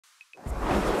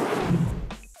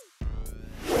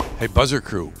Hey, Buzzer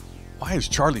Crew, why is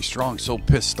Charlie Strong so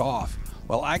pissed off?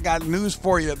 Well, I got news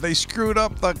for you. They screwed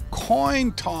up the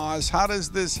coin toss. How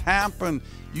does this happen?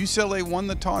 UCLA won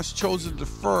the toss, chose to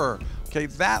defer. Okay,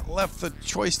 that left the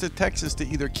choice to Texas to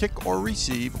either kick or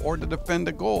receive or to defend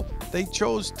a goal. They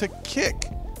chose to kick,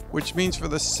 which means for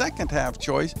the second half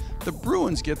choice, the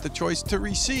Bruins get the choice to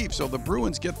receive. So the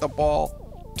Bruins get the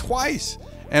ball twice.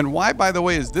 And why, by the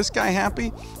way, is this guy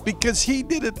happy? Because he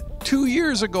did it 2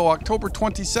 years ago, October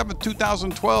 27,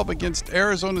 2012, against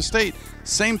Arizona State.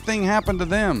 Same thing happened to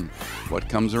them. What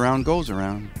comes around goes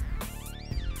around.